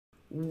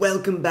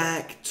Welcome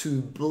back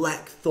to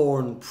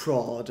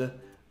Blackthornprod.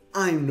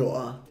 I'm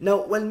Noah.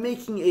 Now, when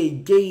making a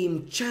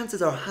game,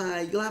 chances are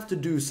high you'll have to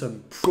do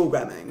some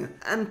programming.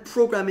 And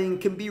programming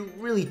can be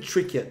really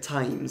tricky at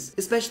times,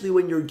 especially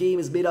when your game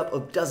is made up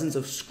of dozens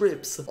of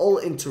scripts, all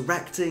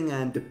interacting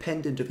and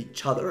dependent of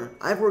each other.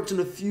 I've worked on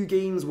a few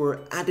games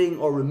where adding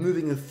or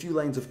removing a few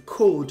lines of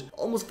code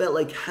almost felt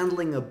like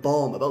handling a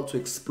bomb about to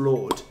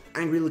explode.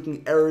 Angry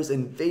looking errors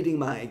invading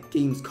my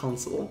game's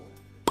console.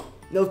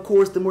 Now, of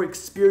course, the more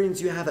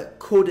experience you have at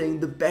coding,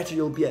 the better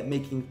you'll be at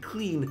making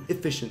clean,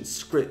 efficient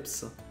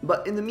scripts.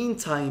 But in the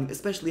meantime,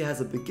 especially as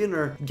a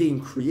beginner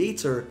game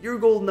creator, your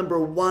goal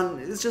number one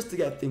is just to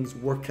get things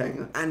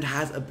working. And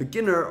as a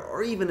beginner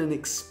or even an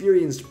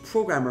experienced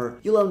programmer,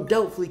 you'll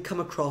undoubtedly come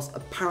across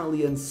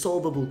apparently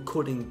unsolvable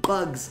coding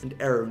bugs and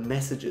error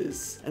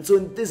messages. And so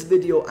in this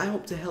video, I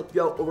hope to help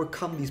you out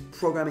overcome these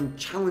programming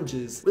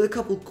challenges with a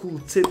couple cool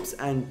tips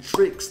and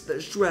tricks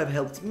that sure have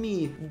helped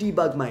me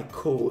debug my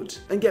code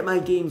and get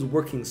my games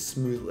working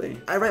smoothly.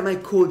 I write my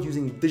code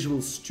using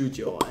Visual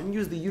Studio and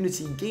use the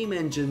Unity game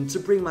engine to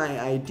bring my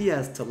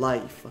ideas to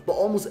life, but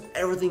almost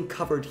everything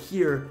covered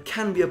here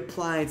can be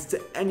applied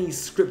to any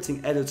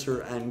scripting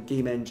editor and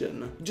game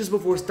engine. Just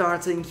before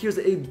starting, here's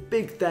a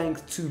big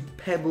thanks to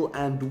Pebble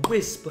and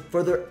Wisp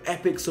for their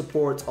epic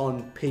support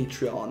on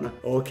Patreon.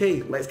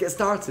 Okay, let's get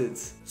started.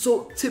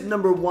 So tip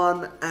number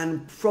one,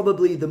 and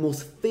probably the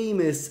most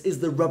famous,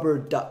 is the rubber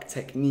duck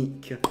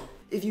technique.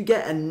 If you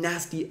get a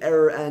nasty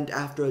error and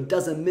after a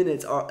dozen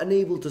minutes are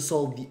unable to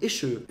solve the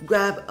issue,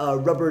 grab a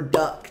rubber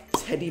duck,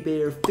 teddy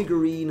bear,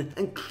 figurine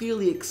and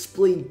clearly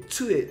explain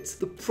to it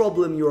the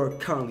problem you are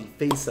currently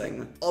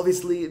facing.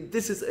 Obviously,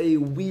 this is a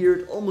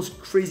weird,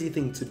 almost crazy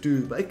thing to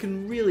do, but it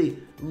can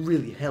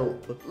really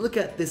help. Look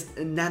at this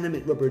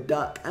inanimate rubber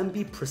duck and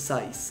be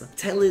precise.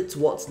 Tell it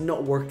what's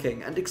not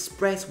working and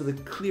express with a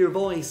clear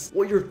voice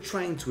what you're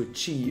trying to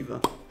achieve.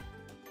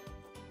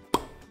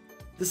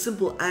 The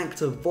simple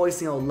act of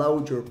voicing out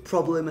loud your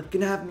problem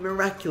can have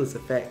miraculous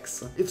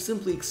effects. If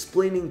simply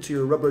explaining to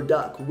your rubber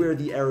duck where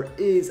the error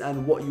is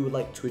and what you would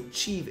like to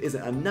achieve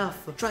isn't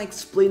enough, try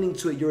explaining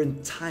to it your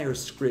entire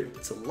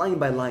script, line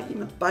by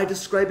line. By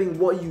describing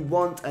what you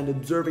want and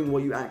observing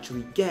what you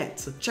actually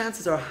get,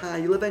 chances are high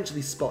you'll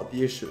eventually spot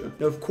the issue.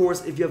 Now, of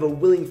course, if you have a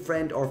willing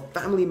friend or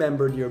family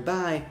member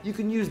nearby, you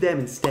can use them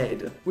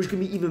instead, which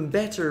can be even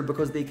better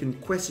because they can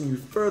question you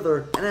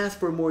further and ask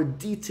for more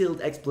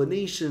detailed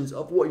explanations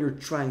of what you're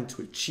trying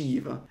to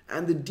achieve.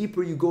 And the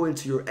deeper you go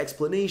into your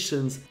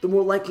explanations, the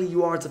more likely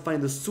you are to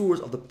find the source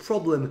of the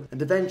problem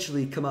and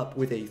eventually come up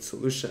with a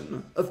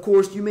solution. Of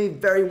course, you may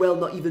very well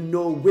not even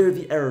know where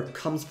the error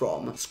comes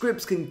from.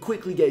 Scripts can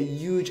quickly get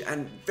huge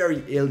and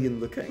very alien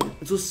looking,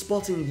 and so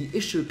spotting the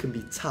issue can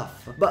be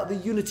tough. But the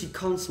Unity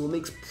console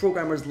makes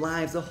programmers'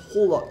 lives a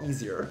whole lot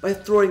easier by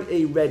throwing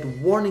a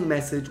red warning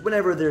message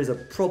whenever there is a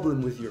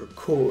problem with your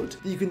code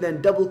that you can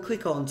then double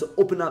click on to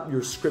open up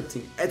your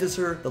scripting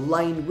editor, the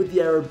line with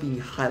the error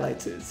being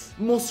highlighted.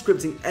 Most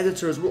scripting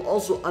editors will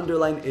also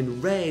underline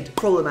in red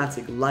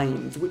problematic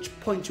lines which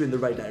point you in the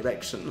right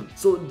direction.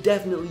 So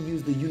definitely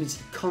use the Unity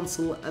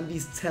console and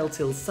these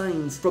telltale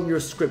signs from your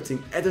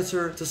scripting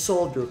editor to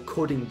solve your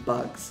coding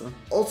bugs.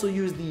 Also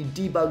use the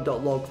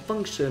debug.log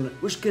function,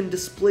 which can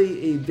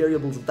display a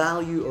variable's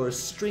value or a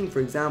string,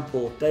 for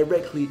example,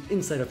 directly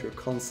inside of your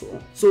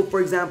console. So for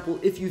example,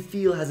 if you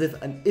feel as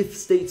if an if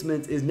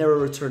statement is never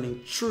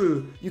returning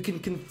true, you can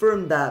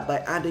confirm that by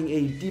adding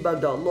a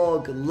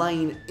debug.log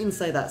line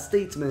inside that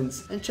statement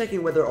and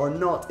checking whether or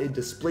not it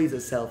displays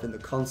itself in the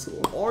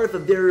console. Or if a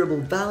variable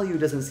value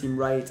doesn't seem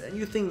right and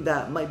you think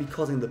that might be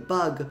causing the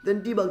bug,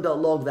 then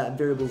debug.log that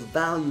variable's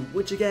value,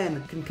 which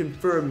again can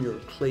confirm your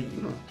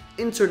claim.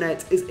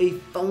 Internet is a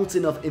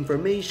fountain of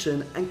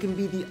information and can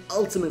be the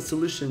ultimate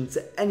solution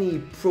to any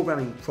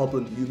programming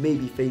problem you may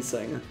be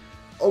facing.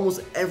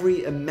 Almost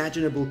every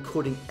imaginable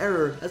coding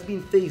error has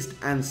been faced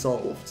and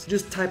solved.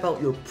 Just type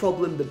out your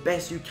problem the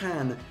best you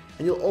can,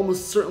 and you'll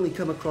almost certainly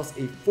come across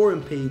a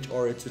forum page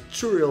or a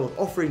tutorial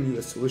offering you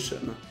a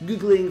solution.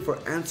 Googling for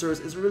answers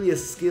is really a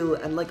skill,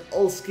 and like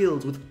all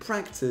skills, with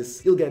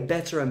practice, you'll get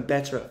better and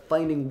better at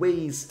finding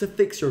ways to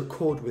fix your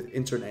code with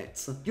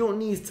internet. You don't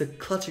need to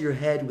clutter your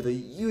head with a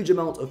huge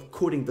amount of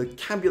coding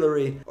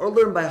vocabulary or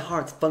learn by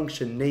heart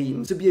function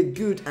names to be a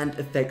good and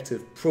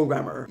effective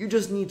programmer. You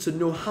just need to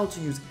know how to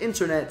use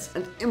internet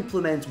and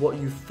implement what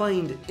you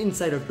find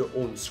inside of your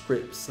own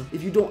scripts.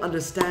 If you don't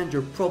understand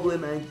your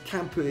problem and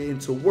can't put it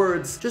into words,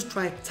 just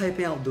try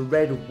typing out the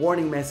red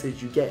warning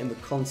message you get in the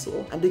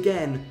console, and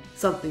again,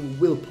 something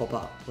will pop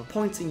up,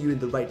 pointing you in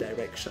the right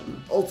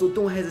direction. Also,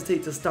 don't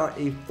hesitate to start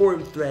a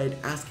forum thread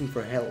asking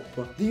for help.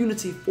 The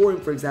Unity forum,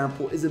 for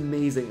example, is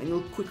amazing and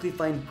you'll quickly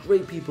find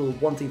great people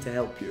wanting to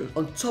help you.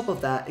 On top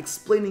of that,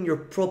 explaining your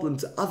problem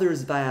to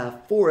others via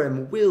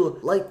forum will,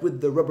 like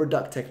with the rubber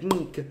duck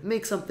technique,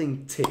 make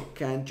something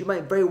tick, and you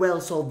might very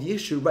well solve the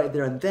issue right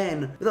there and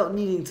then without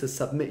needing to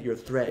submit your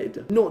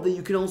thread. Note that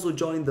you can also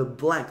join the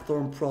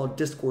Blackthornprod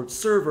Discord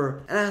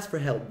server and ask for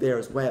help there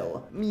as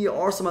well. Me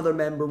or some other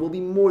member will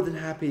be more than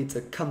happy to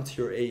come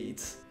to your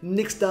aid.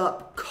 Next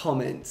up,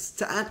 comments.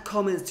 To add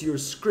comments to your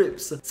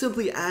scripts,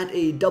 simply add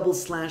a double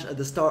slash at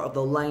the start of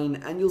the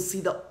line and you'll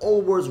see that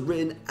all words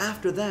written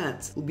after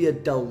that will be a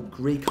dull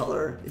grey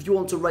colour. If you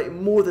want to write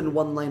more than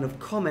one line of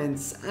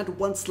comments, add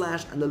one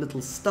slash and a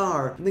little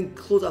star, and then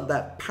close up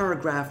that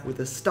paragraph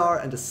with a star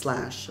and a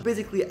slash.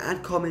 Basically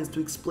add comments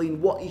to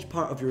explain what each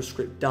part of your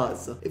script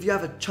does. If you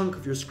have a chunk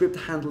of your script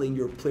handling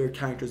your player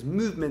character's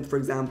movement, for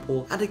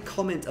example, add a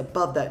comment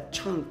above that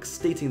chunk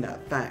stating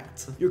that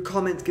fact. Your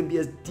comment can be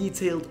as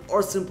detailed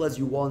or simple as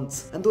you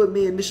want, and though it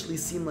may initially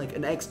seem like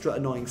an extra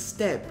annoying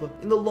step,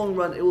 in the long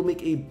run it will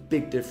make a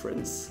big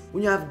difference.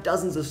 When you have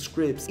dozens of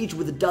scripts, each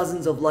with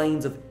dozens of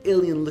lines of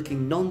alien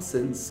looking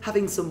nonsense,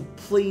 having some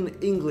plain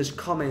English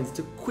comments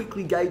to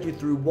quickly guide you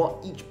through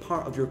what each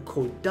part of your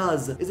code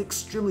does is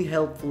extremely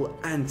helpful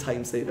and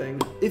time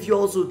saving. If you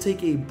also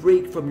take a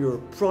break from your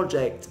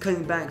project,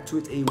 coming back to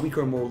it a week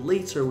or more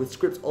later with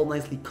scripts all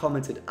nicely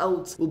commented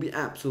out will be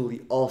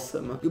absolutely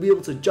awesome. You'll be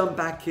able to jump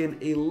back in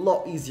a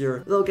lot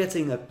easier without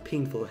getting a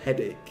painful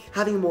headache.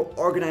 Having more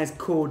organized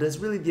code has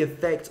really the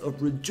effect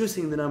of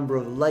reducing the number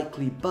of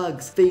likely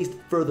bugs faced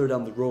further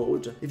down the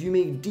road. If you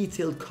make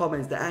detailed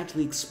comments that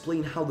actually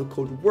explain how the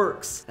code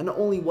works and not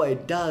only what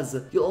it does,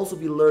 you'll also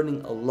be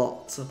learning a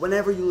lot.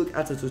 Whenever you look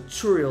at a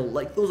tutorial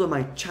like those on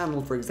my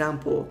channel for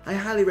example, I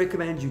highly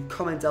recommend you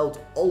comment out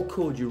all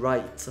code you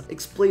write,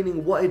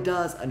 explaining what it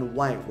does and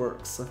why it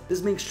works.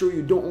 This makes sure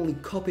you don't only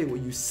copy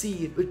what you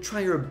see, but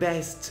try your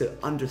best to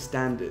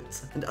understand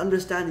it. And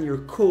understanding your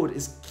code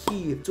is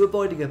key to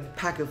avoiding a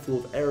packet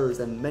full of errors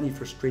and many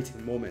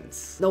frustrating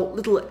moments. Now,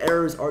 little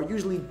errors are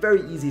usually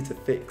very easy to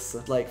fix,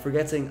 like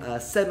forgetting a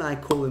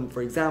semicolon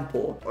for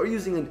example, or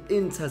using an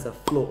int as a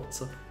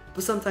float.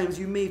 But sometimes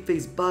you may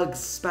face bugs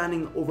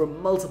spanning over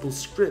multiple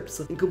scripts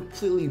and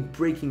completely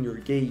breaking your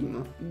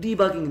game.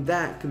 Debugging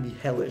that can be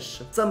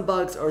hellish. Some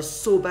bugs are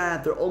so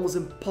bad they're almost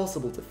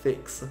impossible to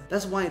fix.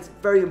 That's why it's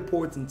very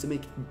important to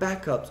make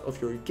backups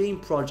of your game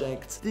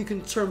project that you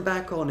can turn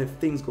back on if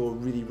things go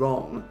really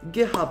wrong.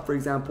 GitHub, for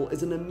example,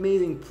 is an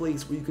amazing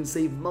place where you can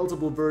save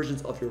multiple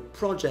versions of your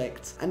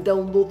project and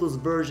download those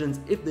versions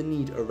if the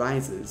need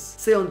arises.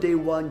 Say on day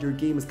 1 your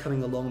game is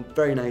coming along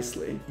very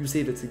nicely. You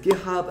save it to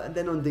GitHub and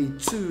then on day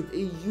 2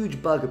 a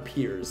huge bug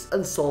appears,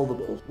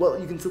 unsolvable. Well,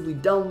 you can simply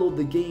download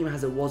the game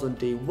as it was on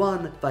day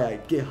 1 via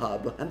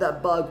GitHub, and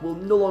that bug will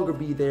no longer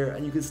be there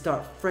and you can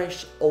start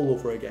fresh all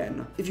over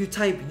again. If you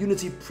type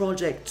Unity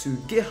project to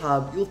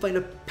GitHub, you'll find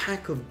a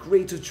pack of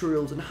great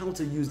tutorials on how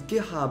to use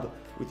GitHub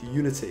with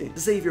Unity to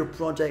save your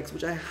projects,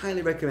 which I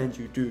highly recommend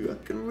you do.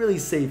 It can really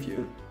save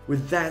you.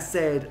 With that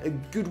said, a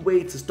good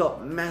way to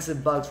stop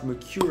massive bugs from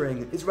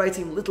occurring is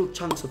writing little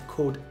chunks of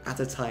code at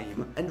a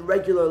time and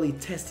regularly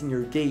testing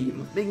your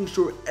game, making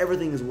sure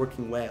everything is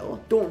working well.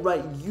 Don't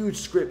write huge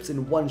scripts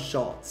in one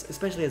shot,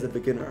 especially as a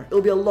beginner.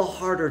 It'll be a lot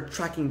harder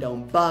tracking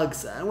down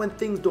bugs, and when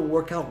things don't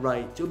work out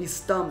right, you'll be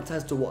stumped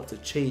as to what to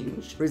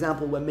change. For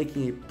example, when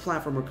making a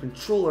platformer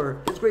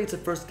controller, it's great to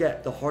first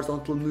get the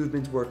horizontal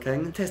movement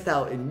working, test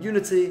out in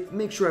Unity,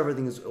 make sure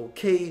everything is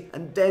okay,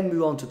 and then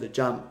move on to the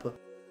jump,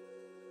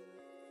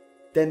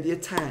 then the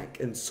attack,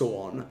 and so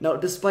on. Now,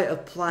 despite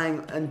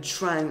applying and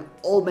trying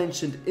all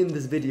mentioned in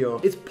this video,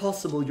 it's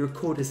possible your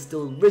code is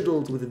still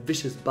riddled with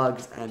vicious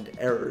bugs and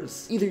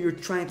errors. Either you're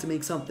trying to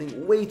make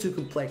something way too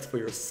complex for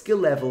your skill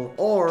level,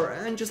 or,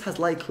 and just as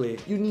likely,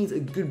 you need a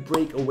good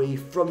break away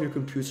from your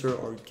computer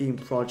or game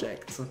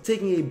project.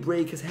 Taking a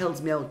break has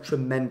helped me out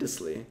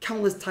tremendously.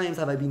 Countless times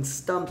have I been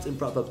stumped in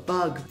front of a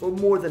bug for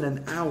more than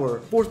an hour,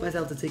 forced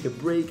myself to take a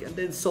break, and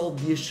then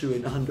solve the issue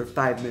in under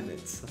 5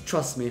 minutes.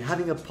 Trust me,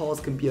 having a pause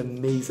can be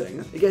amazing.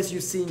 It gets you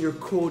seeing your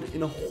code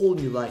in a whole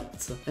new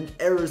light, and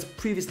errors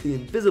previously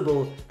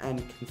invisible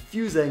and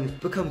confusing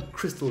become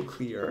crystal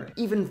clear.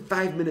 Even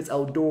 5 minutes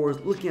outdoors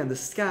looking at the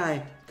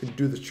sky can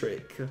do the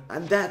trick.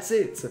 And that's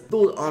it.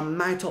 Those are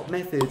my top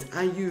methods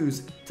I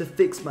use to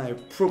fix my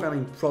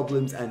programming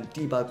problems and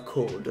debug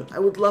code. I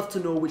would love to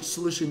know which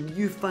solution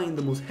you find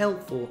the most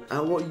helpful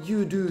and what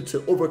you do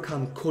to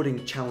overcome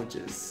coding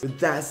challenges. With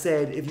that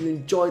said, if you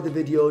enjoyed the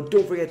video,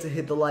 don't forget to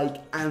hit the like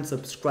and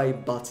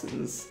subscribe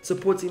buttons.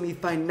 Supporting me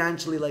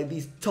financially like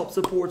these top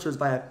supporters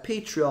via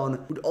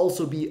Patreon would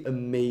also be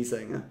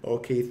amazing.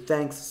 Okay,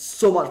 thanks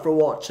so much for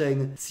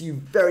watching. See you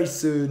very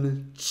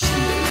soon.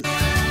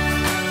 Cheers.